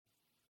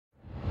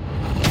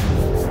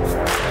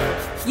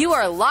You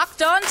are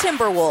Locked On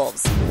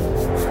Timberwolves,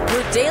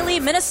 your daily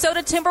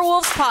Minnesota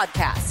Timberwolves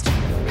podcast.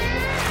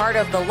 Part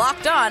of the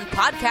Locked On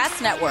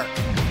Podcast Network.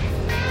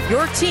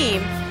 Your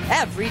team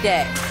every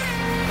day.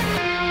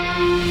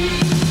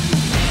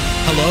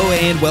 Hello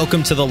and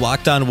welcome to the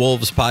Locked On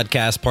Wolves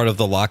podcast, part of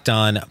the Locked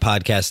On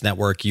Podcast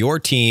Network, your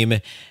team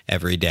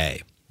every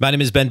day. My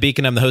name is Ben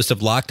Beacon. I'm the host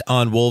of Locked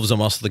On Wolves.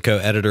 I'm also the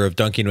co-editor of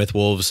Dunking with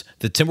Wolves,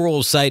 the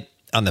Timberwolves site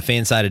on the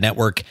Fansided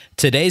Network.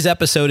 Today's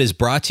episode is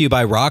brought to you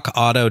by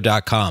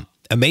rockauto.com.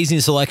 Amazing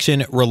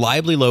selection,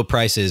 reliably low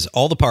prices,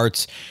 all the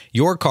parts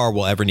your car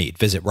will ever need.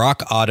 Visit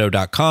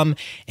rockauto.com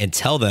and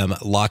tell them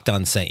Locked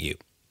On sent you.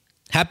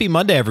 Happy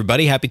Monday,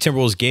 everybody. Happy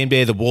Timberwolves game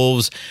day. The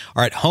Wolves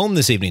are at home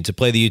this evening to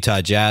play the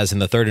Utah Jazz in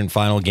the third and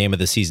final game of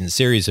the season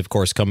series, of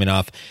course, coming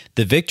off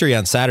the victory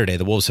on Saturday.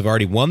 The Wolves have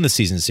already won the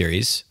season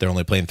series. They're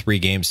only playing 3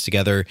 games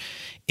together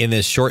in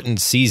this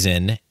shortened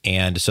season,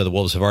 and so the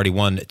Wolves have already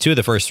won 2 of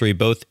the first 3,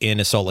 both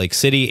in Salt Lake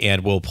City,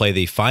 and will play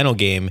the final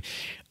game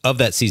of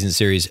that season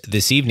series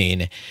this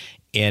evening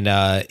in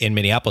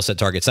Minneapolis at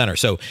Target Center.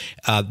 So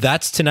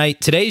that's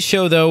tonight. Today's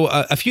show, though,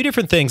 a few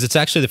different things. It's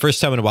actually the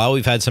first time in a while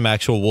we've had some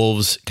actual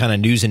Wolves kind of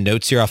news and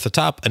notes here off the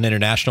top. An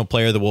international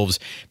player the Wolves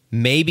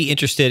may be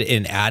interested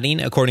in adding,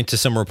 according to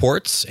some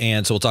reports.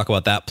 And so we'll talk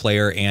about that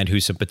player and who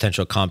some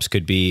potential comps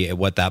could be, and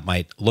what that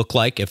might look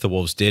like if the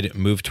Wolves did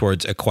move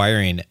towards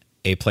acquiring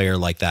a player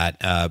like that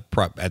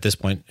at this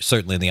point,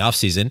 certainly in the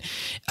offseason.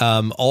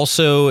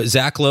 Also,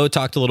 Zach Lowe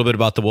talked a little bit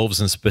about the Wolves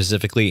and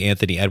specifically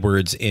Anthony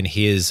Edwards in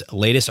his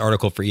latest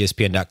article for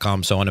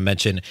ESPN.com. So I want to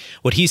mention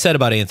what he said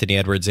about Anthony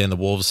Edwards and the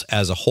Wolves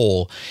as a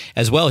whole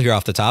as well here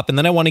off the top. And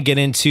then I want to get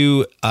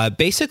into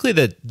basically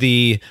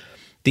the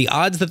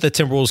odds that the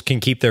Timberwolves can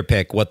keep their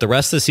pick, what the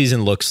rest of the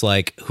season looks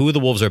like, who the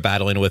Wolves are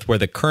battling with, where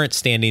the current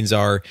standings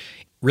are,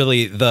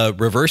 really the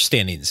reverse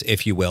standings,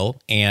 if you will,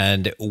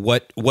 and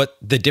what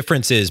the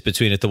difference is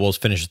between if the Wolves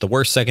finish with the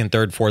worst, second,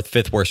 third, fourth,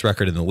 fifth worst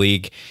record in the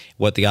league,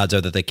 what the odds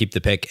are that they keep the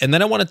pick. And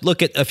then I want to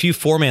look at a few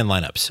 4-man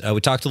lineups.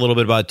 We talked a little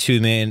bit about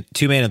 2-man and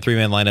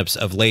 3-man lineups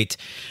of late,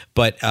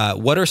 but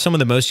what are some of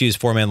the most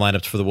used 4-man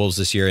lineups for the Wolves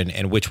this year,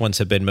 and which ones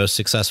have been most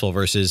successful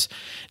versus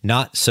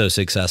not so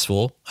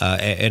successful?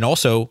 And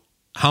also,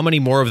 how many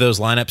more of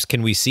those lineups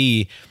can we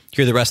see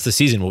here the rest of the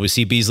season? Will we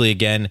see Beasley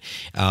again?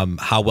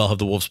 How well have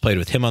the Wolves played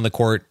with him on the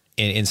court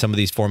in some of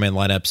these 4-man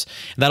lineups?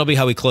 And that'll be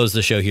how we close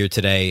the show here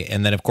today.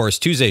 And then, of course,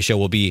 Tuesday's show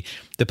will be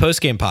the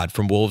post-game pod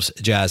from Wolves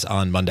Jazz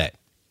on Monday.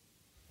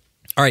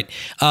 All right,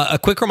 a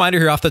quick reminder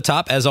here off the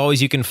top. As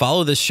always, you can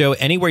follow this show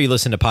anywhere you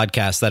listen to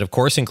podcasts. That, of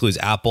course, includes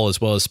Apple as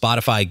well as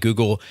Spotify,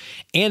 Google,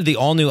 and the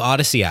all-new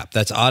Odyssey app.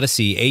 That's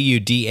Odyssey,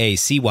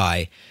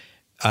 Audacy.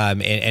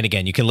 And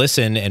again, you can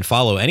listen and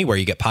follow anywhere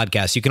you get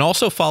podcasts. You can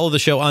also follow the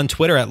show on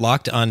Twitter at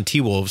Locked On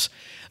T-Wolves.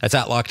 That's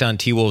at Locked On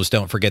T-Wolves.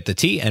 Don't forget the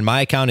T. And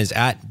my account is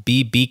at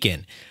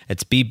BBeacon.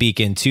 It's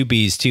BBeacon, 2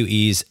 B's, 2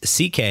 E's,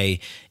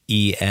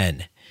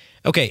 CKEN.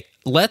 Okay,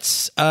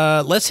 let's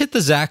hit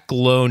the Zach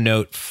Lowe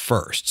note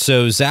first.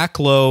 So Zach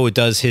Lowe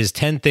does his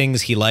 10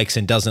 things he likes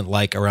and doesn't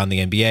like around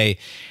the NBA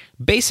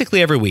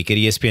basically every week at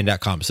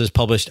ESPN.com. So it's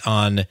published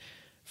on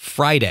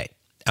Friday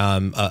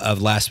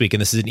of last week. And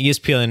this is an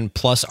ESPN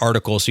Plus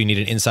article, so you need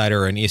an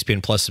insider or an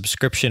ESPN Plus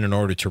subscription in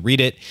order to read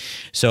it.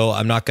 So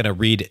I'm not going to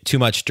read too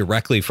much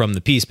directly from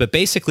the piece, but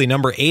basically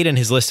number 8 in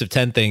his list of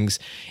 10 things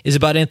is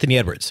about Anthony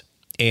Edwards.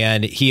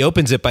 And he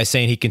opens it by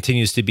saying he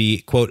continues to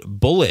be, quote,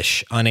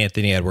 bullish on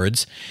Anthony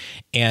Edwards,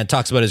 and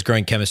talks about his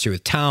growing chemistry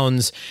with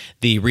Towns.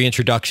 The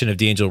reintroduction of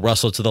D'Angelo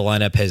Russell to the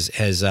lineup has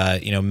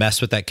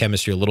messed with that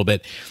chemistry a little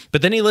bit.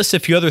 But then he lists a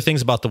few other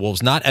things about the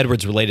Wolves, not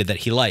Edwards related, that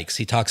he likes.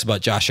 He talks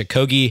about Josh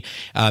Okogie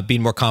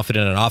being more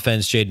confident on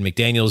offense, Jaden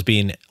McDaniels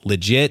being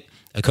legit.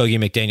 Okogie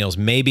and McDaniels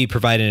maybe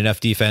providing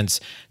enough defense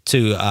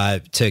to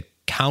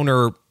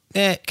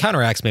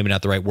counteracts, maybe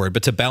not the right word,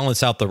 but to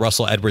balance out the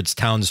Russell Edwards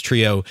Towns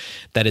trio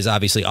that is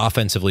obviously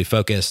offensively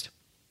focused.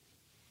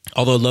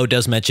 Although Lowe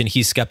does mention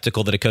he's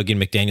skeptical that Okogie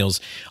and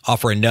McDaniels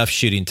offer enough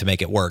shooting to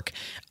make it work.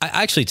 I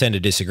actually tend to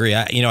disagree.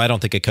 I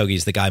don't think Okogie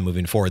is the guy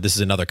moving forward. This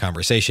is another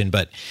conversation,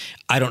 but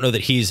I don't know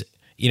that he's,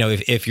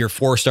 if your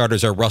 4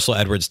 starters are Russell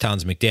Edwards,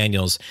 Towns,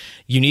 McDaniels,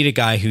 you need a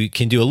guy who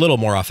can do a little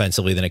more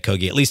offensively than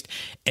Okogie, at least,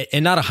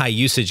 and not a high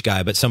usage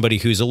guy, but somebody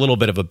who's a little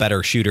bit of a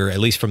better shooter, at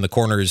least from the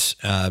corners,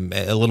 a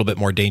little bit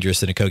more dangerous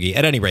than Okogie.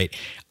 At any rate,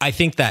 I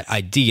think that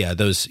idea,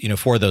 those,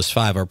 4 of those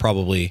 5 are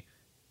probably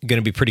going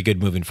to be pretty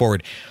good moving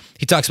forward.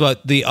 He talks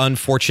about the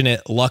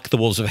unfortunate luck the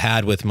Wolves have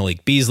had with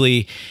Malik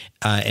Beasley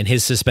and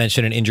his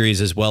suspension and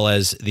injuries, as well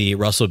as the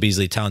Russell,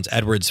 Beasley, Towns,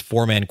 Edwards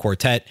 4-man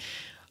quartet,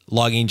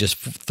 logging just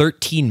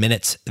 13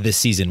 minutes this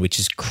season, which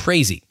is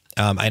crazy.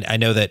 I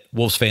know that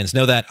Wolves fans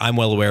know that. I'm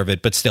well aware of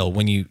it. But still,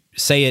 when you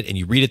say it and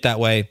you read it that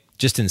way,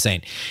 just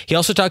insane. He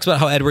also talks about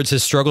how Edwards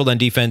has struggled on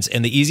defense,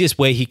 and the easiest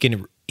way he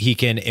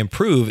can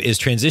improve is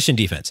transition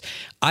defense.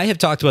 I have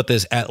talked about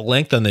this at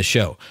length on this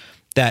show,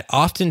 that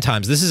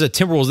oftentimes, this is a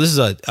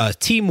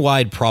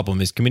team-wide problem,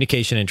 is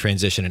communication and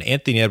transition. And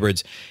Anthony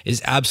Edwards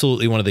is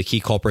absolutely one of the key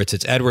culprits.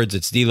 It's Edwards,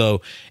 it's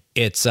D'Lo,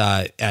 It's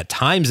at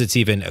times it's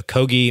even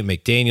Okogie,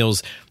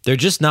 McDaniels. They're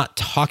just not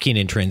talking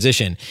in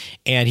transition.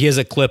 And he has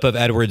a clip of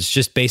Edwards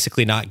just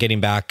basically not getting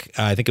back.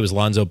 I think it was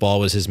Lonzo Ball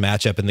was his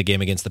matchup in the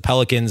game against the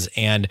Pelicans.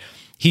 And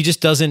he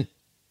just doesn't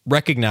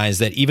recognize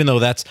that even though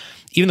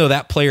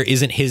that player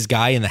isn't his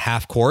guy in the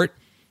half court,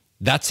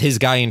 that's his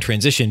guy in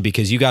transition,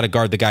 because you got to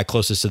guard the guy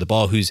closest to the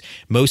ball who's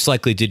most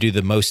likely to do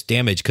the most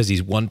damage because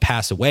he's one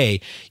pass away.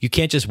 You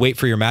can't just wait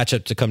for your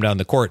matchup to come down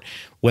the court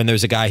when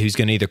there's a guy who's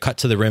going to either cut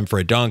to the rim for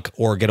a dunk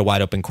or get a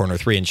wide open corner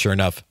three. And sure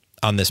enough,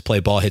 on this play,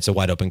 Ball hits a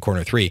wide open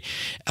corner three.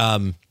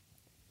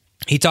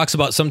 He talks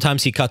about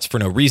sometimes he cuts for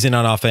no reason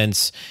on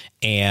offense,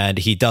 and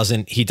he does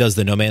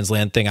the no man's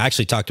land thing. I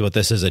actually talked about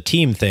this as a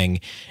team thing.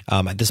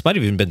 This might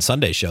have even been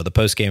Sunday's show, the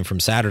post game from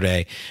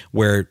Saturday,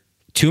 where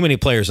too many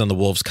players on the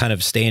Wolves kind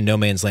of stay in no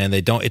man's land.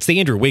 It's the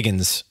Andrew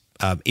Wiggins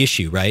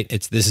issue, right?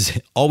 This has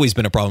always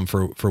been a problem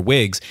for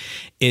Wiggs,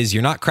 is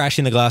you're not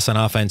crashing the glass on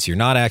offense. You're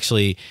not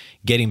actually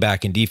getting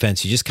back in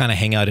defense. You just kind of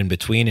hang out in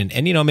between.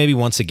 And maybe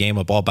once a game,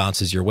 a ball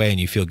bounces your way and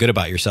you feel good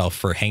about yourself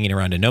for hanging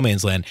around in no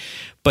man's land.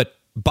 But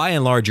by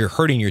and large, you're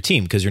hurting your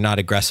team because you're not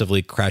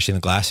aggressively crashing the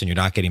glass and you're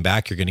not getting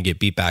back. You're going to get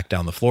beat back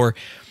down the floor.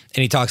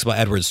 And he talks about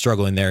Edwards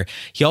struggling there.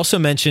 He also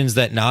mentions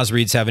that Naz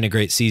Reid's having a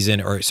great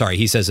season,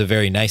 he says a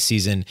very nice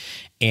season,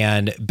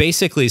 and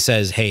basically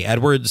says, hey,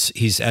 Edwards,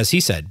 he's, as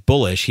he said,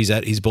 bullish.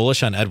 He's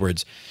bullish on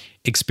Edwards.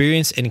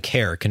 Experience and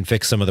care can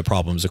fix some of the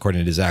problems,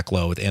 according to Zach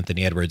Lowe with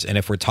Anthony Edwards. And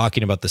if we're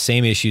talking about the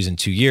same issues in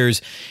 2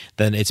 years,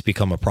 then it's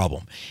become a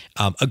problem.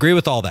 Agree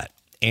with all that.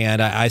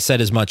 And I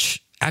said as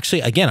much.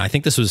 Actually, again, I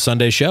think this was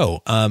Sunday's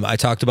show. I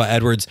talked about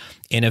Edwards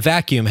in a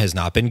vacuum has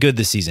not been good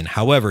this season.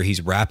 However, he's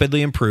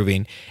rapidly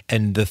improving,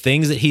 and the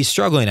things that he's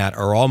struggling at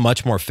are all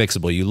much more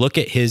fixable. You look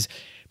at his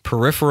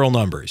peripheral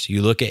numbers,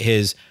 you look at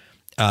his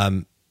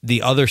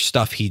the other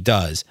stuff he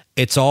does.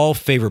 It's all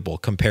favorable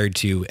compared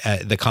to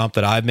the comp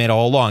that I've made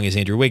all along is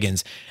Andrew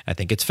Wiggins. I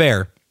think it's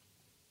fair.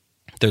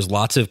 There's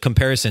lots of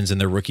comparisons in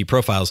their rookie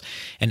profiles,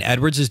 and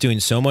Edwards is doing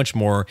so much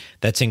more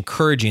that's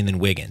encouraging than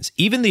Wiggins.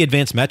 Even the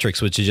advanced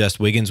metrics would suggest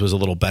Wiggins was a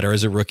little better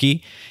as a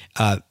rookie,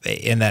 and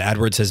that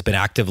Edwards has been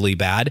actively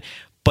bad,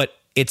 but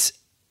it's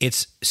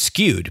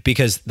skewed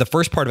because the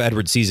first part of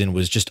Edwards' season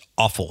was just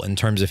awful in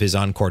terms of his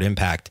on-court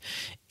impact,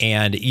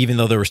 and even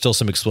though there were still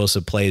some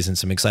explosive plays and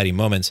some exciting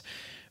moments,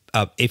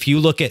 if you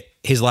look at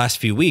his last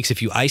few weeks,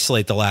 if you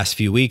isolate the last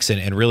few weeks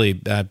and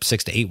really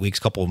 6 to 8 weeks,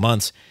 couple of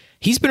months,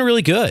 he's been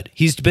really good.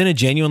 He's been a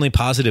genuinely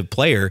positive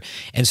player.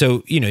 And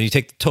so, you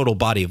take the total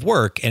body of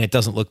work and it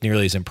doesn't look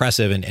nearly as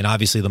impressive. And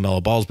obviously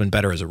LaMelo Ball's been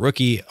better as a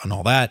rookie and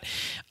all that.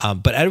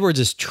 But Edwards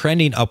is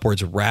trending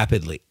upwards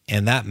rapidly,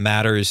 and that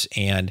matters.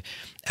 And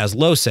as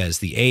Lowe says,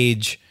 the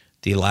age,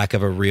 the lack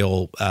of a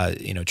real,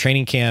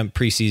 training camp,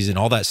 preseason,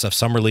 all that stuff,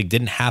 summer league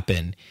didn't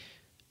happen.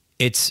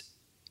 It's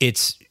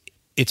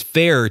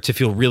fair to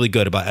feel really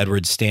good about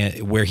Edwards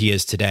where he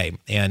is today.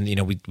 And,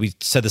 we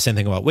said the same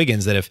thing about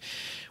Wiggins, that if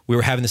we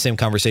were having the same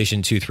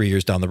conversation 2-3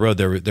 years down the road,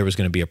 there was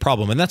going to be a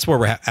problem. And that's where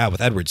we're at with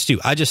Edwards too.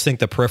 I just think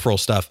the peripheral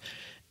stuff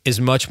is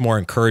much more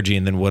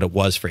encouraging than what it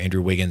was for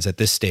Andrew Wiggins at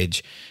this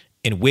stage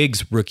in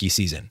Wiggs' rookie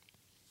season.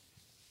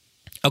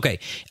 Okay,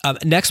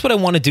 next what I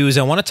want to do is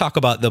I want to talk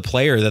about the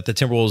player that the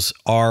Timberwolves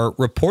are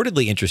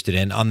reportedly interested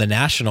in on the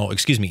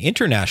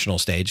international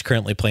stage,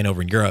 currently playing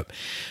over in Europe.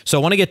 So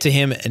I want to get to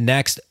him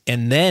next,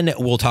 and then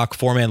we'll talk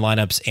four-man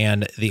lineups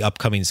and the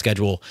upcoming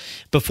schedule.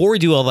 Before we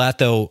do all that,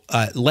 though,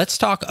 let's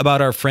talk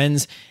about our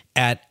friends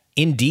at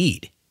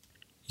Indeed.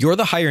 You're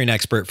the hiring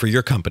expert for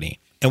your company,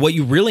 and what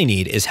you really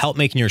need is help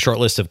making your short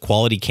list of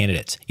quality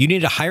candidates. You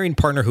need a hiring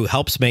partner who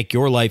helps make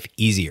your life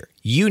easier.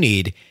 You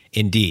need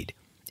Indeed.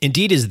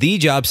 Indeed is the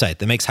job site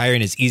that makes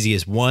hiring as easy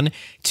as 1,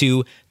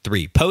 2,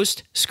 3.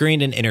 Post,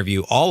 screen, and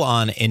interview all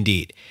on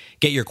Indeed.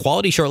 Get your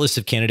quality shortlist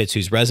of candidates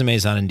whose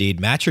resumes on Indeed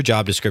match your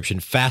job description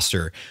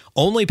faster.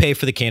 Only pay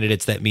for the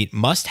candidates that meet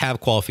must-have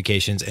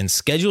qualifications, and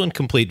schedule and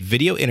complete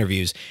video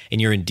interviews in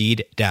your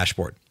Indeed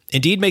dashboard.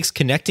 Indeed makes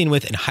connecting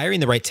with and hiring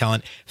the right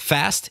talent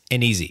fast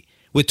and easy.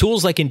 With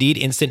tools like Indeed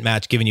Instant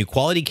Match giving you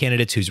quality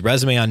candidates whose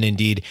resume on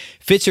Indeed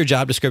fits your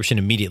job description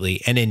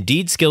immediately, and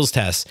Indeed skills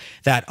tests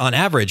that, on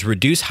average,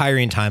 reduce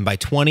hiring time by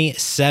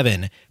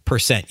 27%.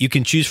 You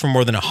can choose from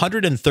more than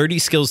 130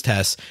 skills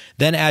tests,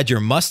 then add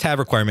your must-have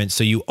requirements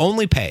so you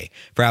only pay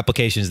for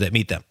applications that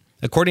meet them.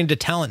 According to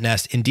Talent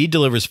Nest, Indeed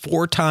delivers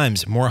 4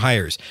 times more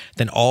hires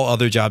than all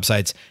other job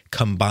sites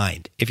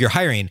combined. If you're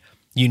hiring,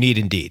 you need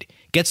Indeed.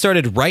 Get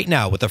started right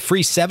now with a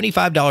free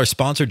 $75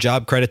 sponsored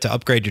job credit to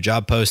upgrade your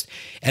job post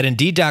at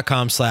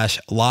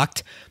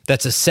Indeed.com/locked.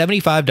 That's a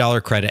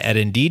 $75 credit at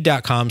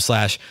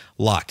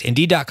Indeed.com/locked.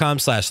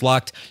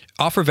 Indeed.com/locked.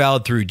 Offer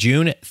valid through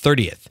June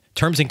 30th.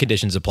 Terms and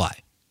conditions apply.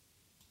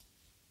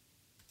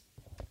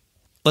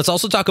 Let's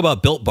also talk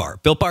about Built Bar.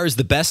 Built Bar is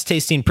the best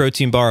tasting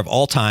protein bar of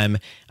all time.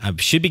 I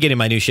should be getting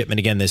my new shipment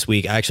again this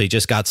week. I actually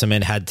just got some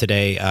in, had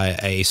today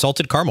a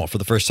salted caramel for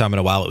the first time in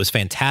a while. It was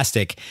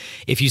fantastic.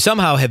 If you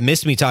somehow have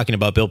missed me talking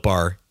about Built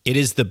Bar, it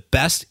is the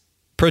best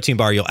protein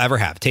bar you'll ever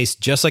have. Tastes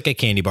just like a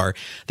candy bar.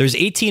 There's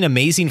 18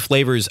 amazing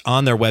flavors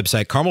on their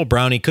website. Caramel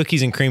brownie,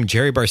 cookies and cream,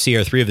 cherry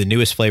barcia are 3 of the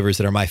newest flavors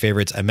that are my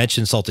favorites. I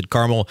mentioned salted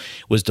caramel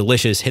was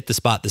delicious. Hit the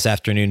spot this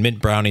afternoon. Mint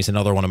brownies,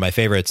 another one of my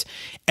favorites.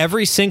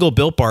 Every single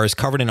Built Bar is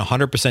covered in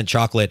 100%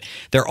 chocolate.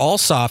 They're all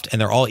soft and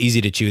they're all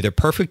easy to chew. They're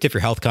perfect if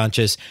you're health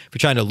conscious, if you're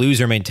trying to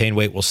lose or maintain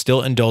weight while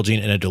still indulging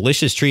in a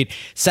delicious treat.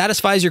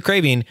 Satisfies your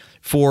craving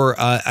for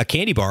a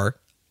candy bar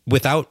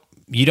without,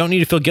 you don't need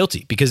to feel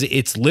guilty because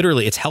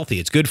it's healthy.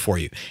 It's good for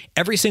you.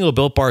 Every single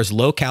Built Bar is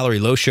low calorie,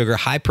 low sugar,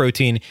 high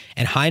protein,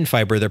 and high in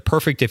fiber. They're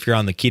perfect if you're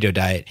on the keto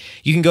diet.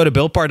 You can go to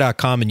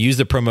BuiltBar.com and use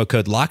the promo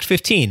code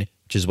LOCKED15,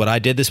 which is what I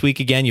did this week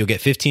again. You'll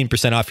get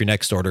 15% off your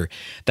next order.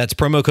 That's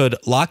promo code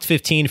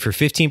LOCKED15 for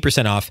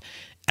 15% off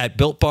at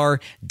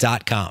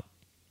BuiltBar.com.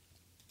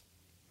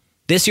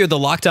 This year, the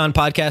Locked On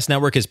Podcast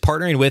Network is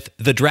partnering with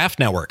the Draft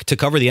Network to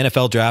cover the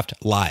NFL Draft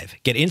live.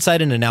 Get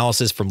insight and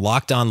analysis from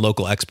Locked On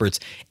local experts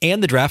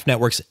and the Draft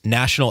Network's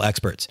national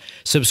experts.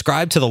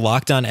 Subscribe to the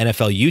Locked On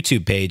NFL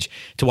YouTube page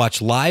to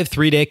watch live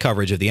 3-day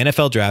coverage of the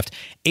NFL Draft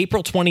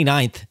April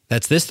 29th.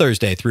 That's this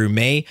Thursday through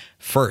May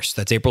 1st.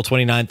 That's April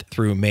 29th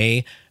through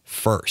May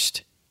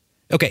 1st.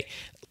 Okay,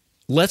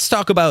 let's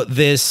talk about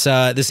this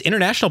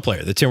international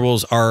player the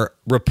Timberwolves are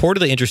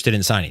reportedly interested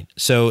in signing.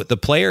 So the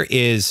player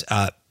is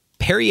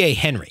Perrier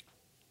Henry.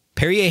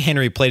 Perrier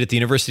Henry played at the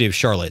University of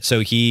Charlotte.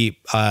 So he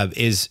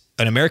is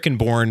an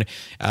American-born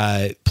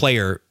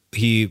player.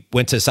 He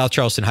went to South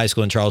Charleston High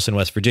School in Charleston,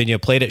 West Virginia,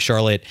 played at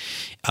Charlotte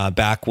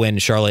back when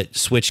Charlotte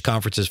switched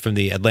conferences from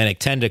the Atlantic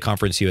 10 to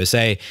Conference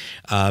USA.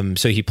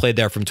 So he played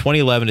there from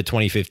 2011 to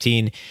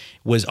 2015,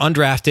 was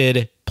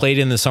undrafted, played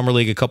in the Summer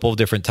League a couple of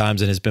different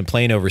times, and has been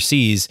playing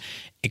overseas.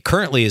 It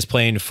currently is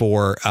playing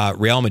for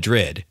Real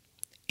Madrid.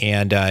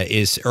 And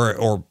he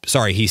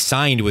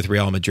signed with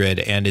Real Madrid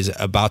and is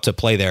about to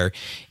play there.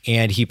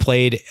 And he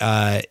played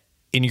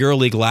in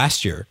EuroLeague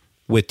last year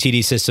with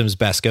TD Systems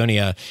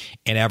Baskonia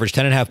and averaged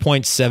 10.5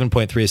 points,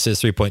 7.3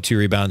 assists, 3.2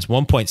 rebounds,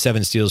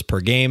 1.7 steals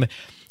per game.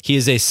 He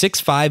is a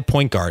 6'5"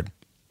 point guard.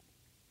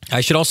 I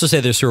should also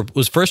say this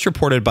was first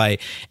reported by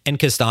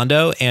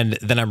Encastando, and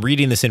then I'm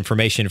reading this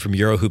information from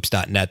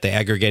Eurohoops.net. They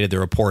aggregated the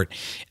report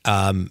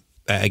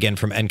again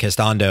from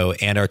Encastando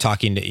and are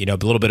talking, a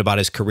little bit about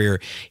his career.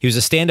 He was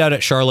a standout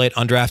at Charlotte,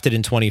 undrafted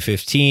in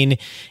 2015.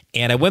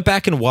 And I went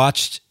back and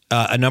watched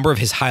a number of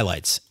his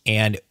highlights,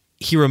 and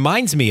he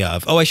reminds me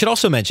of, I should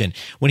also mention,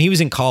 when he was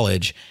in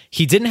college,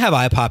 he didn't have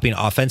eye-popping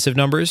offensive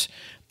numbers,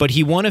 but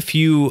he won a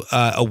few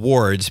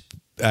awards.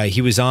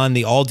 He was on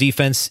the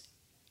all-defense,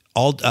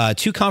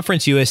 two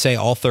Conference USA,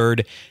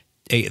 all-third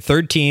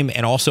team,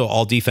 and also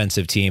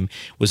all-defensive team,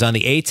 was on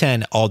the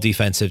A10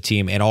 all-defensive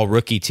team and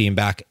all-rookie team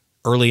back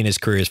early in his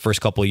career, his first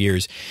couple of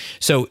years.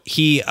 So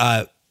he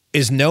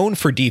is known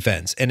for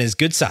defense and is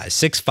good size,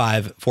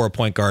 6'5" for a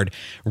point guard,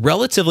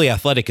 relatively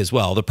athletic as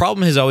well. The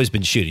problem has always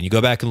been shooting. You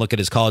go back and look at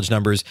his college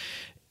numbers.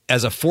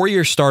 As a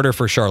 4-year starter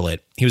for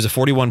Charlotte, he was a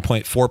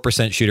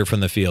 41.4% shooter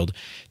from the field,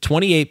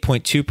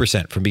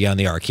 28.2% from beyond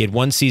the arc. He had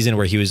one season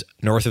where he was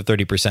north of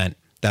 30%.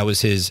 That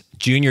was his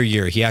junior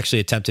year. He actually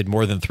attempted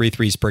more than 3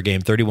 threes per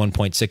game,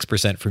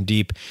 31.6% from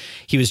deep.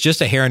 He was just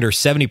a hair under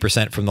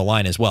 70% from the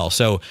line as well.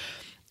 So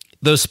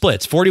those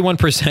splits,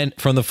 41%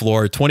 from the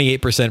floor,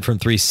 28% from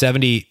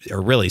 370,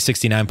 or really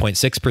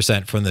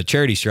 69.6% from the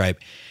charity stripe,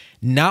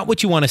 not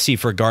what you want to see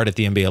for a guard at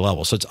the NBA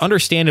level. So it's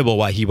understandable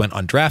why he went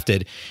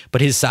undrafted,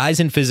 but his size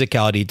and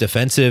physicality,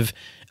 defensive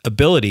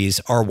abilities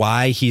are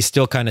why he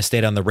still kind of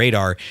stayed on the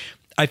radar.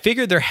 I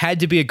figured there had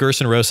to be a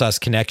Gerson Rosas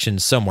connection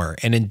somewhere,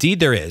 and indeed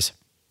there is.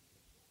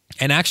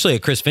 And actually a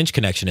Chris Finch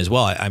connection as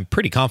well. I'm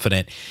pretty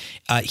confident.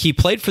 He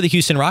played for the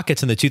Houston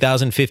Rockets in the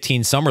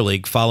 2015 Summer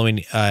League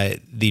following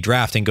the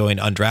draft and going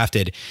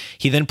undrafted.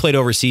 He then played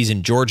overseas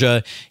in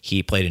Georgia.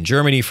 He played in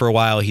Germany for a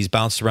while. He's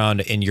bounced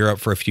around in Europe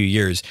for a few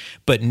years.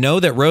 But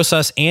know that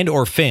Rosas and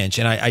or Finch,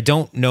 and I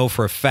don't know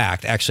for a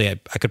fact, actually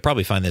I could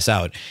probably find this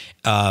out.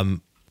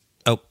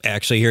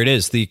 Actually, here it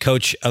is. The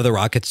coach of the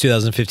Rockets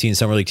 2015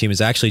 Summer League team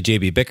is actually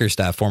J.B.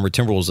 Bickerstaff, former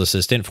Timberwolves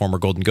assistant, former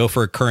Golden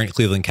Gopher, current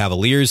Cleveland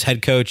Cavaliers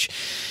head coach.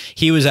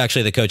 He was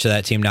actually the coach of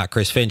that team, not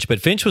Chris Finch, but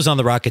Finch was on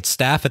the Rockets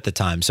staff at the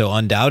time. So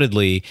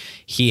undoubtedly,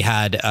 he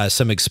had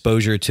some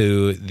exposure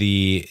to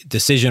the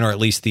decision, or at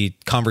least the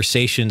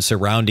conversation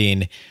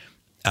surrounding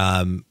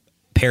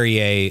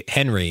Perrier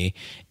Henry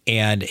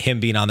and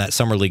him being on that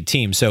Summer League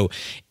team. So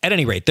at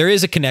any rate, there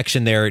is a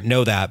connection there.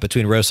 Know that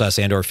between Rosas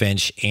and or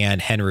Finch and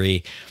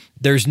Henry.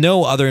 There's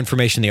no other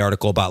information in the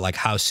article about like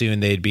how soon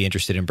they'd be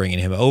interested in bringing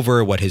him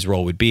over, what his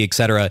role would be,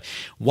 etc.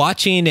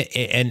 Watching,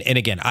 and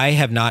again, I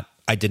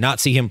did not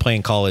see him play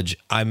in college.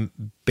 I'm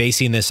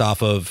basing this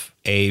off of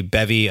a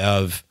bevy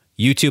of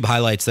YouTube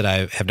highlights that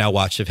I have now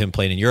watched of him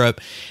playing in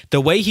Europe.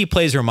 The way he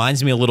plays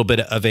reminds me a little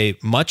bit of a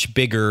much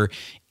bigger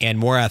and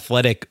more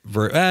athletic,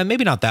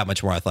 maybe not that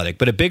much more athletic,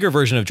 but a bigger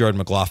version of Jordan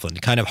McLaughlin,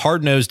 kind of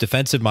hard-nosed,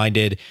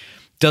 defensive-minded,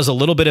 does a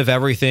little bit of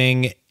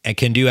everything and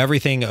can do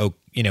everything,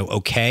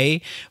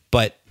 okay,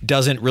 but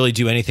doesn't really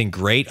do anything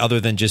great other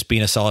than just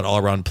being a solid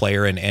all-around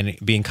player and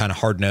being kind of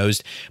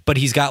hard-nosed. But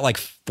he's got like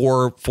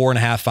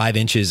 4.5, 5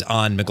 inches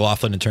on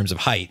McLaughlin in terms of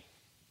height.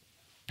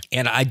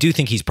 And I do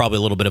think he's probably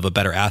a little bit of a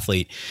better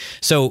athlete.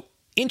 So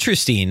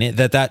interesting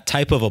that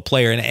type of a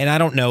player, and I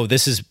don't know,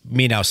 this is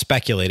me now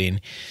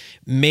speculating,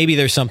 maybe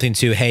there's something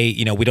to, hey,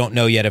 we don't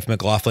know yet if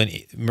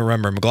McLaughlin's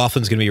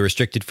going to be a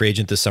restricted free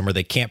agent this summer.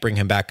 They can't bring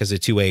him back as a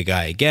two-way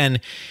guy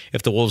again.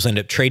 If the Wolves end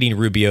up trading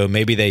Rubio,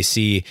 maybe they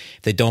see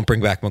if they don't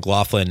bring back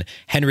McLaughlin,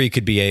 Henry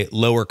could be a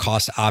lower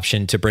cost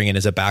option to bring in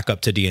as a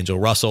backup to D'Angelo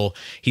Russell.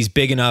 He's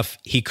big enough.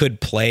 He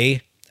could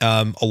play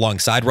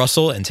alongside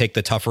Russell and take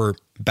the tougher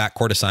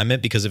backcourt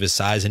assignment because of his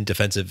size and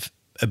defensive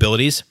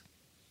abilities.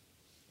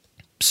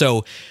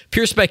 So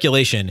pure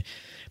speculation,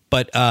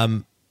 but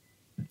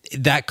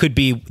that could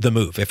be the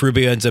move. If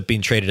Rubio ends up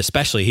being traded,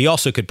 especially, he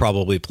also could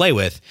probably play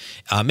with,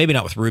 maybe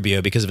not with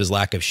Rubio because of his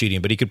lack of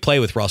shooting, but he could play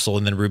with Russell,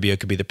 and then Rubio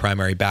could be the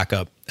primary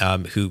backup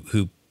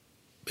who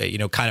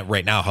kind of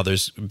right now how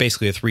there's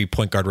basically a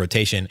 3-point guard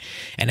rotation,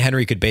 and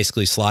Henry could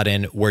basically slot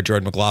in where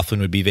Jordan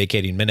McLaughlin would be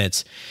vacating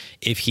minutes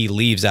if he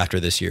leaves after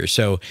this year.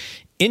 So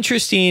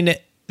interesting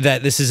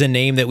that this is a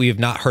name that we have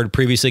not heard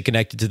previously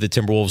connected to the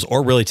Timberwolves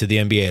or really to the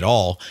NBA at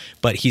all,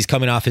 but he's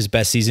coming off his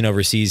best season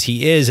overseas.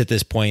 He is at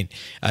this point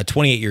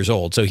 28 years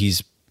old, so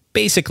he's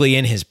basically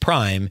in his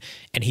prime,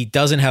 and he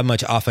doesn't have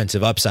much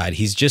offensive upside.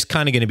 He's just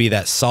kind of going to be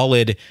that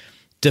solid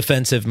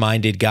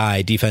defensive-minded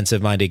guy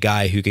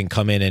who can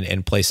come in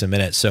and play some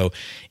minutes. So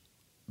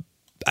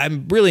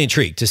I'm really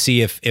intrigued to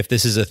see if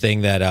this is a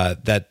thing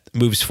that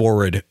moves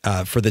forward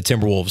for the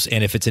Timberwolves,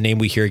 and if it's a name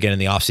we hear again in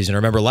the offseason.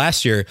 Remember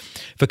last year,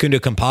 Facundo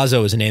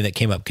Campazzo was a name that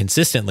came up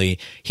consistently.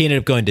 He ended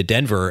up going to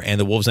Denver, and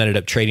the Wolves ended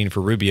up trading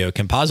for Rubio.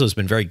 Campazzo has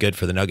been very good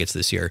for the Nuggets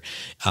this year.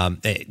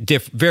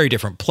 Very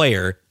different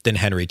player than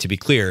Henry, to be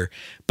clear,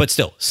 but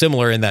still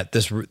similar in that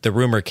the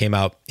rumor came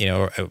out,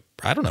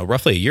 I don't know,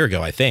 roughly a year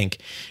ago, I think,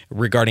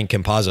 regarding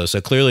Campazzo. So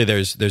clearly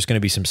there's going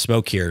to be some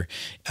smoke here,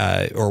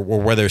 or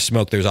where there's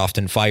smoke, there's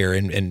often fire,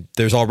 and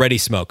there's already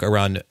smoke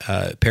around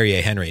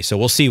Perrier Henry. So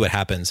we'll see what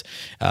happens.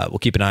 We'll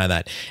keep an eye on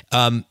that.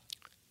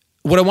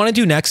 What I want to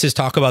do next is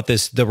talk about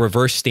the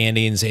reverse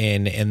standings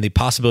and the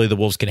possibility the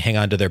Wolves can hang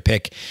on to their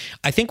pick.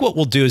 I think what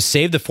we'll do is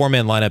save the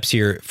 4-man lineups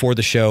here for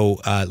the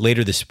show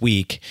later this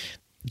week.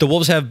 The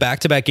Wolves have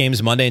back-to-back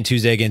games Monday and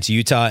Tuesday against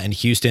Utah and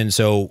Houston.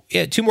 So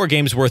 2 more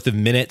games worth of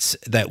minutes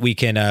that we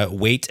can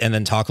wait and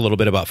then talk a little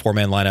bit about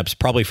 4-man lineups,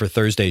 probably for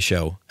Thursday's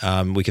show.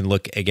 We can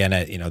look again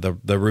at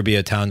the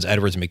Rubio, Towns,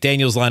 Edwards,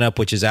 McDaniels lineup,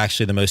 which is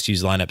actually the most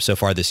used lineup so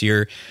far this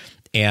year.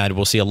 And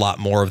we'll see a lot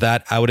more of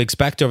that, I would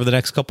expect, over the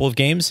next couple of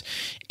games.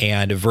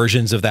 And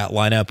versions of that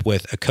lineup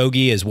with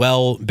Okogie as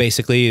well,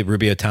 basically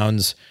Rubio,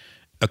 Towns,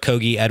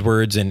 Okogie,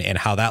 Edwards, and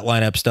how that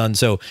lineup's done.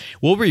 So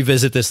we'll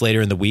revisit this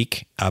later in the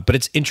week, but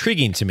it's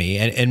intriguing to me.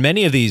 And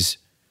many of these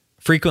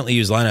frequently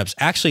used lineups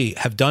actually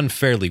have done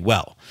fairly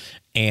well.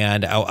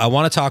 And I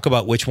want to talk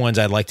about which ones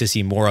I'd like to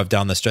see more of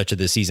down the stretch of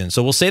the season.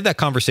 So we'll save that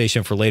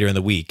conversation for later in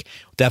the week.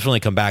 We'll definitely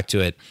come back to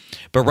it.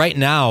 But right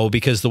now,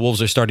 because the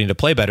Wolves are starting to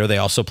play better, they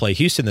also play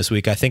Houston this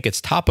week. I think it's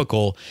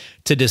topical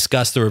to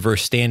discuss the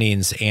reverse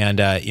standings and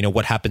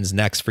what happens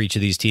next for each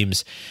of these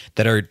teams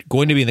that are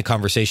going to be in the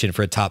conversation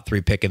for a top 3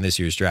 pick in this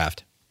year's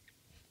draft.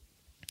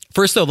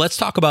 First, though, let's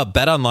talk about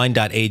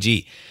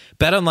betonline.ag.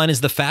 BetOnline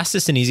is the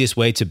fastest and easiest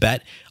way to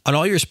bet on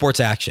all your sports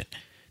action.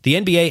 The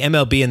NBA,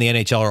 MLB, and the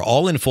NHL are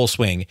all in full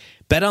swing.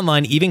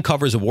 BetOnline even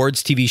covers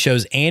awards, TV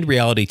shows, and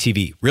reality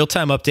TV.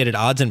 Real-time updated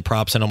odds and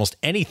props on almost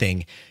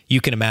anything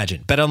you can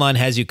imagine. BetOnline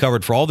has you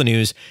covered for all the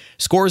news,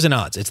 scores, and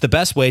odds. It's the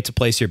best way to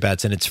place your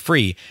bets, and it's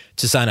free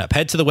to sign up.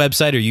 Head to the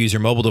website or use your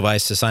mobile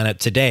device to sign up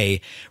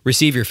today.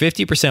 Receive your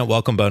 50%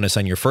 welcome bonus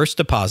on your first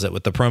deposit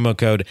with the promo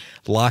code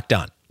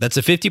LOCKEDON. That's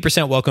a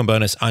 50% welcome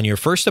bonus on your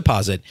first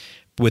deposit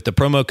with the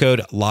promo code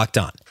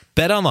LOCKEDON.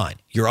 BetOnline,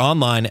 your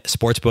online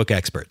sportsbook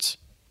experts.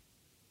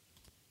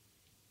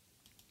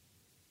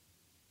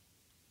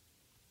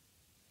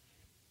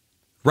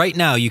 Right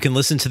now, you can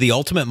listen to the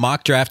Ultimate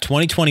Mock Draft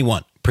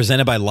 2021,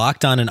 presented by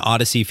Locked On and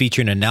Odyssey,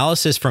 featuring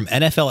analysis from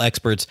NFL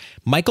experts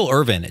Michael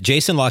Irvin,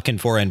 Jason La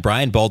Canfora, and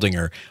Brian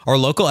Baldinger, our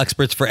local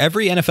experts for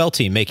every NFL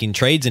team making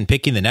trades and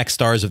picking the next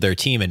stars of their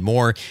team and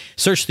more.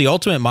 Search the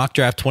Ultimate Mock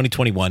Draft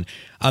 2021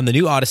 on the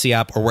new Odyssey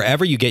app or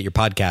wherever you get your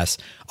podcasts.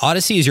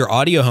 Odyssey is your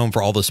audio home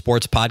for all the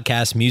sports,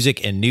 podcasts,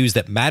 music, and news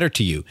that matter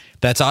to you.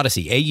 That's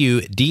Odyssey,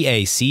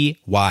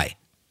 AUDACY.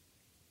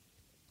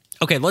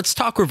 Okay, let's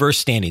talk reverse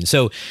standings.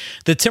 So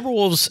the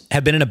Timberwolves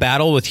have been in a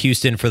battle with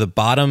Houston for the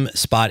bottom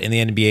spot in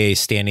the NBA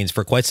standings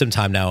for quite some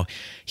time now.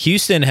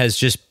 Houston has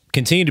just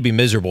continued to be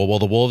miserable, while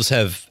the Wolves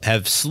have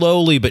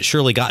slowly but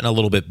surely gotten a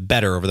little bit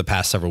better over the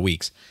past several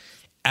weeks.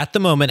 At the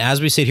moment,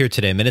 as we sit here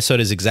today,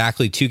 Minnesota is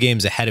exactly 2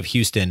 games ahead of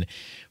Houston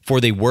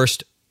for the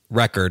worst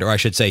record, or I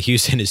should say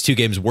Houston is 2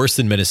 games worse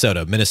than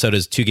Minnesota. Minnesota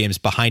is 2 games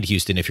behind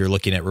Houston if you're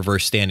looking at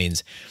reverse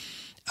standings.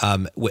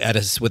 With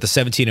a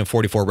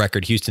 17-44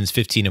 record, Houston's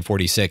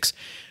 15-46.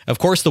 Of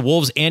course, the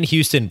Wolves and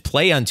Houston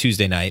play on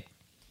Tuesday night.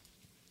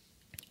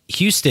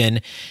 Houston,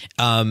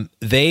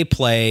 they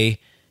play.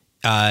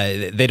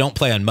 They don't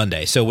play on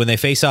Monday. So when they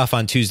face off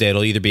on Tuesday,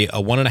 it'll either be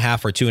a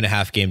 1.5 or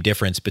 2.5 game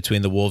difference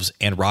between the Wolves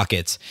and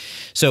Rockets.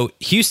 So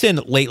Houston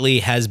lately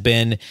has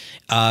been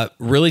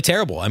really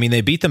terrible. I mean,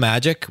 they beat the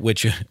Magic,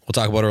 which we'll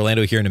talk about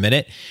Orlando here in a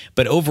minute.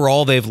 But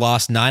overall, they've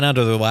lost 9 out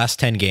of their last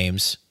 10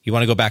 games. You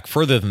want to go back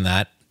further than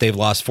that. They've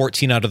lost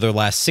 14 out of their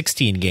last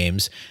 16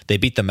 games. They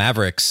beat the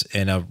Mavericks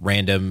in a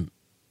random,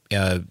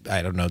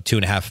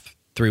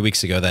 3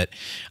 weeks ago that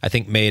I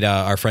think made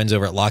our friends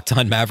over at Locked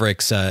On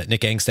Mavericks,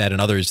 Nick Angstad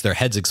and others, their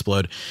heads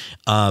explode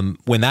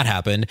when that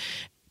happened.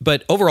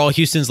 But overall,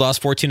 Houston's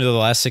lost 14 of the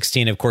last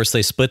 16. Of course,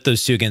 they split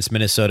those 2 against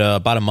Minnesota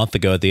about a month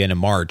ago at the end of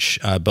March.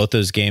 Both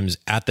those games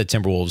at the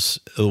Timberwolves.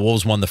 The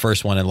Wolves won the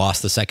first one and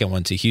lost the second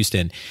one to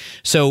Houston.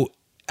 So,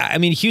 I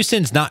mean,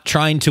 Houston's not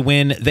trying to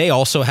win. They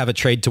also have a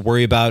trade to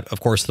worry about. Of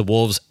course, the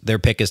Wolves, their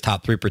pick is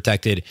top 3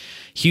 protected.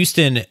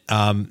 Houston,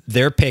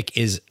 their pick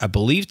is, I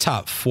believe,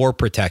 top 4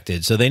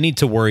 protected. So they need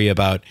to worry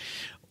about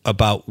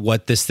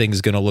what this thing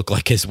is going to look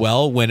like as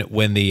well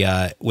when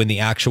the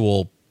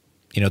actual,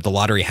 the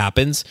lottery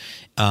happens.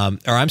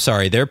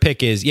 Their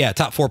pick is,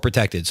 top 4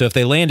 protected. So if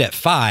they land at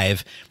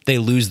 5, they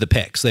lose the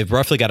pick. So they've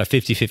roughly got a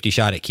 50-50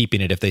 shot at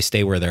keeping it if they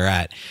stay where they're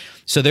at.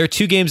 So they're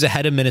 2 games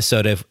ahead of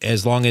Minnesota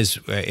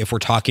if we're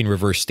talking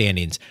reverse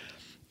standings.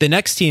 The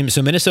next team,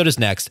 so Minnesota's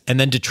next, and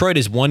then Detroit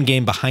is 1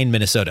 game behind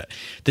Minnesota.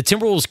 The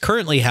Timberwolves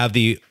currently have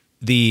the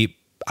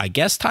I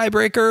guess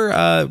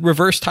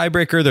reverse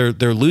tiebreaker.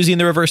 They're losing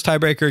the reverse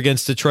tiebreaker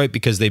against Detroit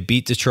because they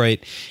beat Detroit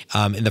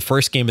in the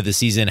first game of the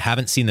season.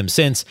 Haven't seen them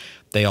since.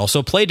 They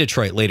also play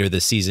Detroit later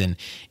this season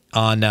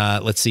on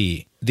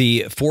the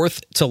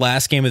 4th to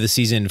last game of the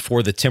season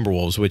for the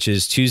Timberwolves, which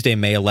is Tuesday,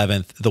 May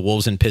 11th. The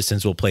Wolves and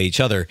Pistons will play each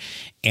other,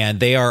 and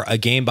they are a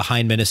game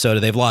behind Minnesota.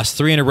 They've lost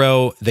 3 in a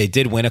row. They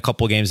did win a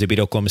couple games. They beat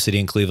Oklahoma City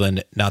and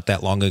Cleveland not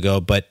that long ago,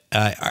 but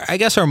I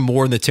guess are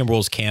more in the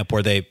Timberwolves camp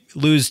where they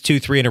lose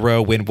 2-3 in a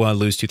row, win 1,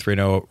 lose 2-3 in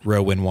a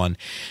row, win 1.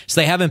 So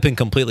they haven't been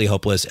completely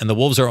hopeless, and the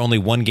Wolves are only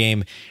 1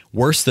 game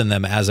worse than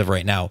them as of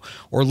right now.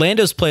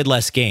 Orlando's played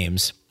less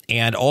games.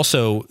 And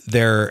also,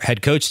 their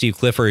head coach, Steve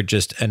Clifford,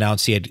 just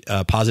announced he had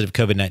a positive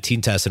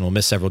COVID-19 test and will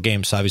miss several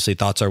games. So obviously,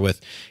 thoughts are with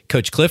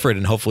Coach Clifford,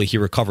 and hopefully he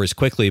recovers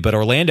quickly. But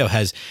Orlando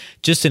has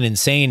just an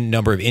insane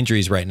number of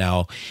injuries right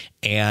now,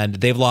 and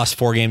they've lost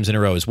 4 games in a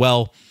row as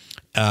well.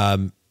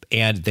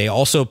 And they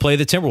also play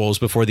the Timberwolves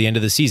before the end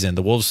of the season.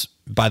 The Wolves,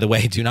 by the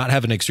way, do not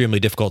have an extremely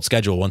difficult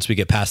schedule once we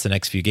get past the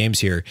next few games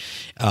here.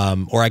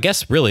 Or I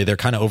guess really they're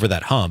kind of over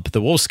that hump.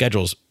 The Wolves'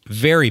 schedule's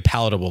very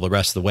palatable the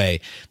rest of the way.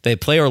 They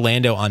play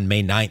Orlando on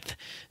May 9th.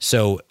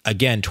 So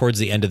again, towards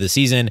the end of the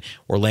season,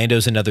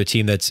 Orlando's another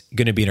team that's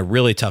going to be in a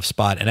really tough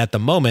spot. And at the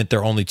moment,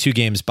 they're only 2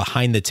 games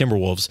behind the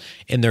Timberwolves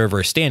in their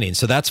reverse standing.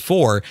 So that's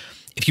 4.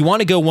 If you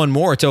want to go one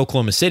more, it's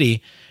Oklahoma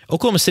City.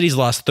 Oklahoma City's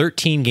lost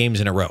 13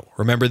 games in a row.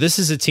 Remember, this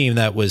is a team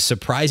that was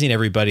surprising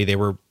everybody. They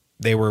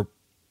were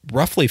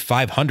roughly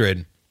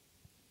 500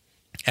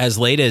 as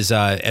late as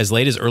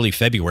early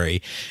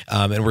February,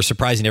 and we're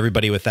surprising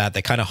everybody with that.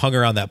 They kind of hung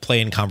around that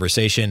play-in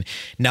conversation.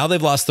 Now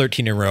they've lost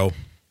 13 in a row.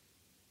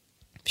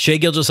 Shai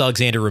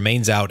Gilgeous-Alexander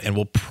remains out and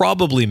will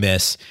probably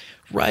miss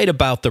right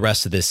about the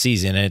rest of this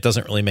season, and it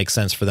doesn't really make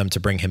sense for them to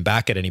bring him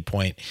back at any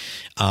point.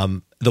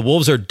 The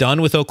Wolves are done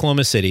with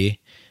Oklahoma City.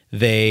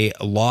 They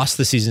lost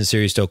the season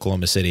series to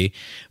Oklahoma City,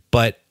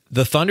 but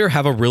the Thunder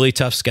have a really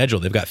tough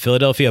schedule. They've got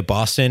Philadelphia,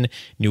 Boston,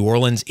 New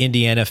Orleans,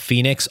 Indiana,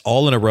 Phoenix,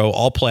 all in a row,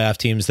 all playoff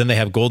teams. Then they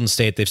have Golden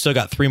State. They've still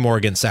got 3 more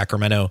against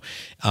Sacramento,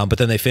 but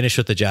then they finish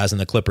with the Jazz and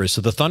the Clippers.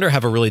 So the Thunder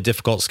have a really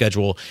difficult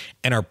schedule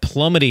and are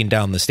plummeting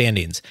down the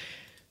standings.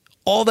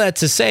 All that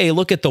to say,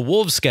 look at the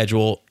Wolves'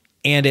 schedule,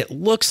 and it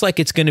looks like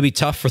it's going to be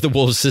tough for the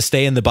Wolves to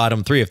stay in the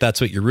bottom 3 if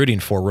that's what you're rooting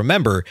for.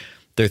 Remember,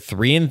 they're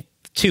 3-2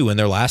 in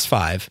their last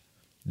 5.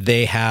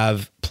 They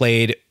have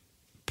played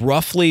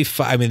roughly, they're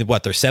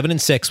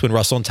 7-6 when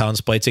Russell and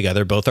Towns play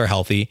together. Both are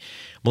healthy.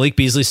 Malik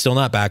Beasley's still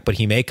not back, but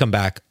he may come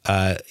back,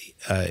 right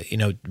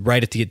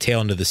at the tail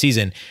end of the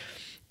season.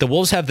 The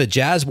Wolves have the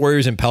Jazz,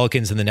 Warriors, and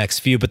Pelicans in the next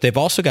few, but they've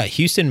also got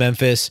Houston,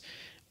 Memphis,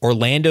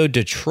 Orlando,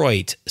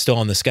 Detroit still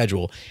on the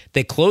schedule.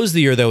 They close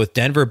the year, though, with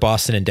Denver,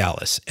 Boston, and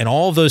Dallas. And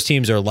all of those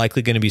teams are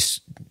likely going to be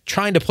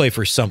trying to play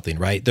for something,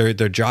 right? They're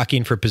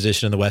jockeying for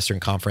position in the Western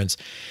Conference.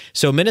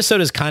 So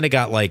Minnesota's kind of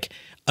got like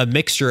a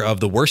mixture of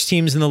the worst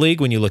teams in the league.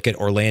 When you look at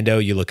Orlando,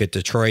 you look at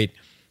Detroit,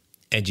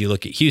 and you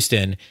look at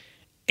Houston,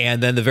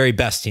 and then the very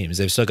best teams.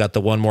 They've still got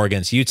the one more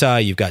against Utah.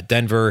 You've got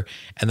Denver,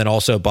 and then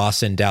also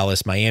Boston,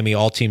 Dallas, Miami,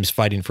 all teams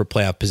fighting for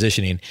playoff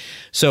positioning.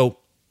 So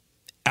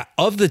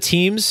of the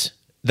teams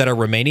that are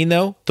remaining,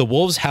 though, the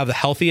Wolves have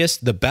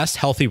the best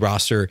healthy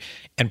roster,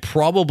 and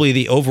probably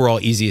the overall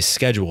easiest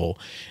schedule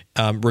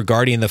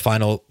regarding the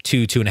final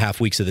 2.5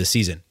 weeks of the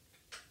season.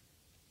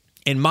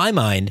 In my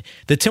mind,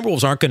 the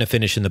Timberwolves aren't going to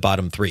finish in the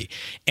bottom 3.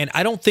 And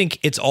I don't think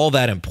it's all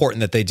that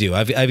important that they do.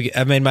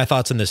 I've made my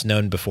thoughts on this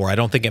known before. I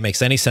don't think it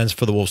makes any sense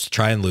for the Wolves to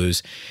try and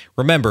lose.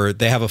 Remember,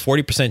 they have a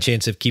 40%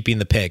 chance of keeping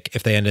the pick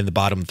if they end in the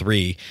bottom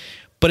 3.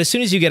 But as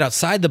soon as you get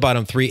outside the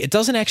bottom 3, it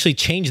doesn't actually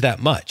change that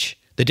much.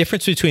 The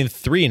difference between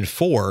 3 and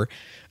 4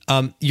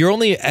 you're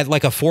only at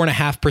like a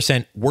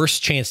 4.5% worse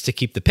chance to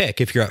keep the pick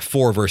if you're at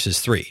 4 versus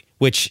 3,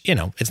 which,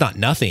 it's not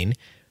nothing,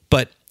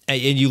 but and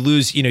you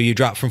lose, you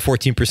drop from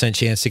 14%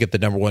 chance to get the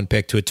number 1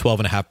 pick to a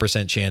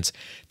 12.5% chance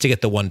to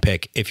get the 1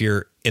 pick if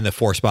you're in the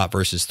 4 spot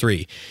versus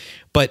 3.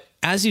 But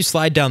as you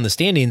slide down the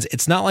standings,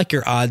 it's not like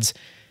your odds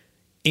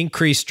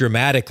increase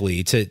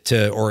dramatically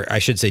or I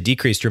should say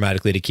decrease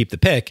dramatically to keep the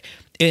pick.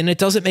 And it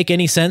doesn't make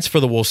any sense for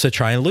the Wolves to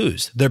try and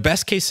lose. Their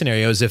best case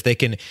scenario is if they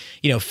can,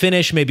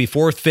 finish maybe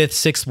 4th, 5th,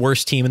 6th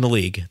worst team in the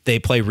league. They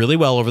play really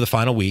well over the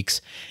final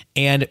weeks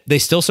and they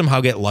still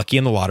somehow get lucky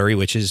in the lottery,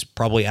 which is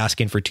probably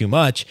asking for too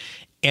much,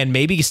 and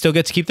maybe still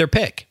get to keep their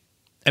pick.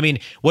 I mean,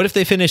 what if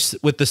they finish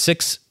with the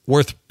 6th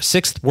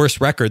worst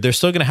record? They're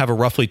still going to have a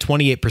roughly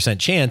 28%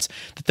 chance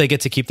that they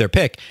get to keep their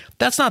pick.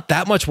 That's not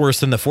that much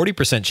worse than the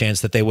 40% chance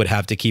that they would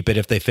have to keep it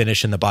if they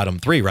finish in the bottom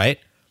 3, right?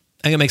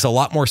 I think it makes a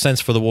lot more sense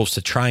for the Wolves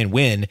to try and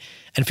win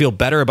and feel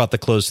better about the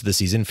close to the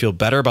season, feel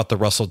better about the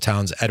Russell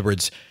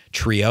Towns-Edwards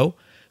trio,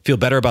 feel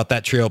better about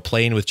that trio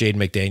playing with Jaden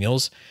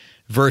McDaniels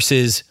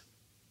versus,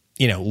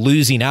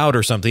 losing out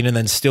or something and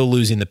then still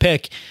losing the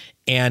pick.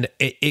 And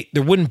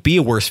there wouldn't be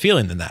a worse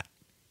feeling than that.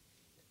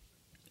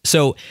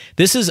 So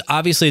this is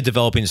obviously a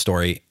developing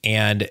story,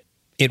 and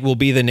it will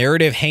be the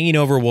narrative hanging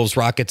over Wolves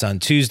Rockets on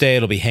Tuesday.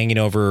 It'll be hanging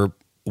over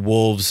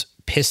Wolves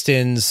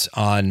Pistons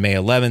on May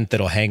 11th.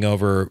 It'll hang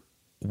over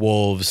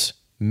Wolves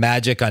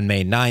Magic on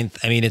May 9th.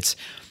 I mean,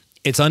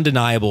 it's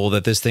undeniable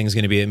that this thing's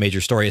going to be a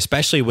major story,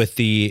 especially with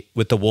the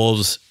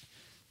Wolves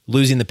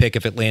losing the pick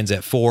if it lands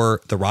at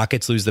 4. The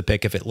Rockets lose the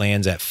pick if it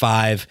lands at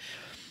 5.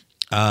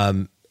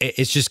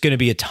 It's just going to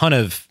be a ton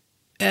of,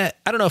 I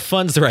don't know if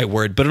fun's the right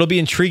word, but it'll be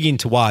intriguing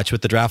to watch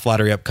with the draft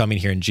lottery upcoming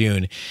here in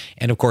June.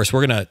 And of course,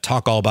 we're going to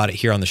talk all about it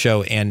here on the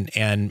show.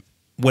 And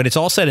when it's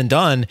all said and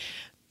done,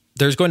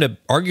 there's going to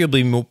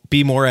arguably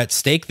be more at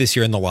stake this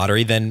year in the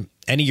lottery than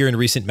any year in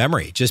recent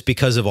memory, just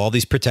because of all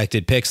these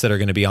protected picks that are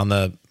going to be on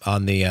the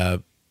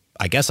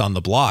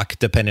block,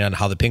 depending on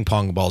how the ping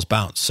pong balls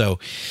bounce. So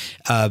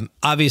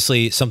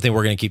obviously something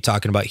we're going to keep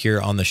talking about here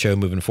on the show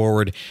moving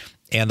forward.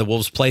 And the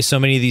Wolves play so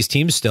many of these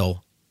teams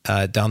still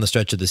down the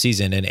stretch of the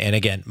season. And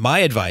again, my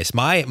advice,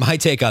 my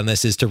take on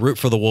this is to root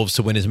for the Wolves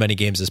to win as many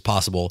games as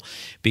possible,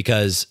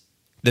 because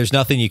there's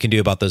nothing you can do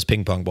about those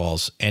ping pong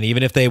balls. And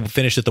even if they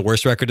finish at the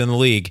worst record in the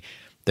league,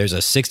 there's a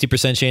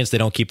 60% chance they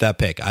don't keep that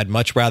pick. I'd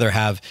much rather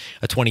have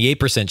a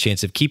 28%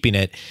 chance of keeping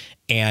it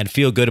and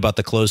feel good about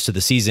the close to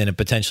the season and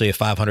potentially a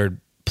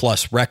 500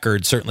 plus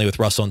record, certainly with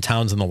Russell and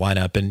Towns in the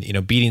lineup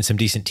and, beating some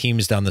decent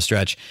teams down the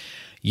stretch,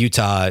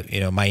 Utah,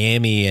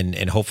 Miami,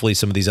 and hopefully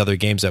some of these other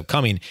games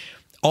upcoming.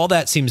 All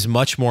that seems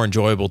much more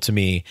enjoyable to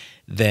me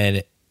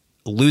than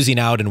losing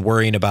out and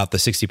worrying about the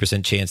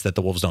 60% chance that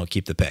the Wolves don't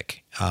keep the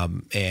pick.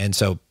 And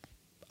so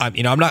I'm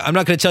not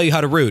going to tell you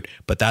how to root,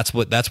 but that's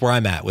where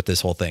I'm at with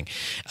this whole thing.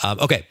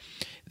 Okay.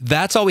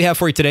 That's all we have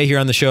for you today here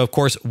on the show. Of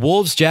course,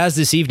 Wolves Jazz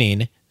this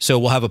evening. So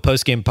we'll have a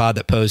post-game pod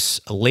that posts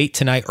late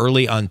tonight,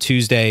 early on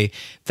Tuesday,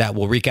 that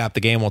will recap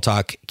the game. We'll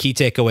talk key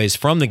takeaways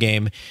from the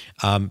game,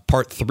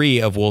 part 3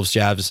 of Wolves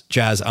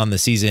Jazz on the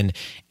season,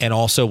 and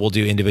also we'll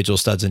do individual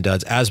studs and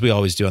duds as we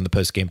always do on the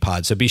post-game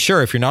pod. So be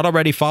sure, if you're not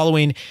already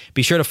following,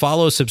 be sure to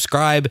follow,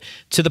 subscribe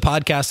to the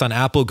podcast on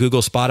Apple,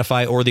 Google,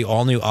 Spotify, or the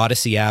all-new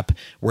Odyssey app,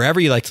 wherever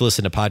you like to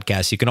listen to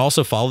podcasts. You can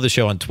also follow the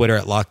show on Twitter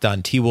at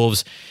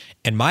LockedOnTWolves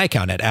and my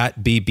account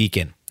at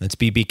BBeacon. That's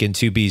BBeacon,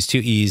 2 B's, 2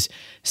 E's,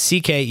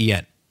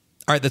 CKEN.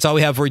 All right, that's all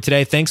we have for you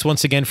today. Thanks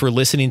once again for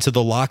listening to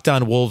the Locked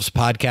On Wolves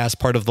podcast,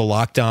 part of the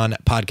Locked On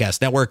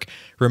Podcast Network.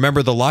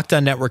 Remember, the Locked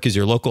On Network is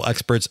your local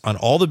experts on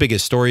all the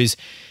biggest stories.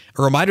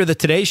 A reminder that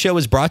today's show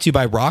is brought to you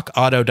by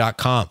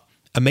RockAuto.com.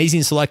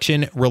 Amazing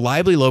selection,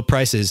 reliably low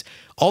prices,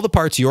 all the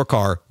parts your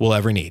car will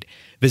ever need.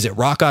 Visit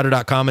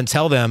RockAuto.com and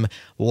tell them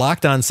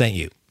Locked On sent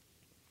you.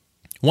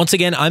 Once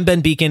again, I'm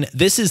Ben Beacon.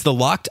 This is the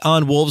Locked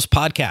On Wolves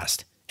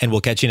podcast, and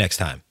we'll catch you next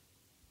time.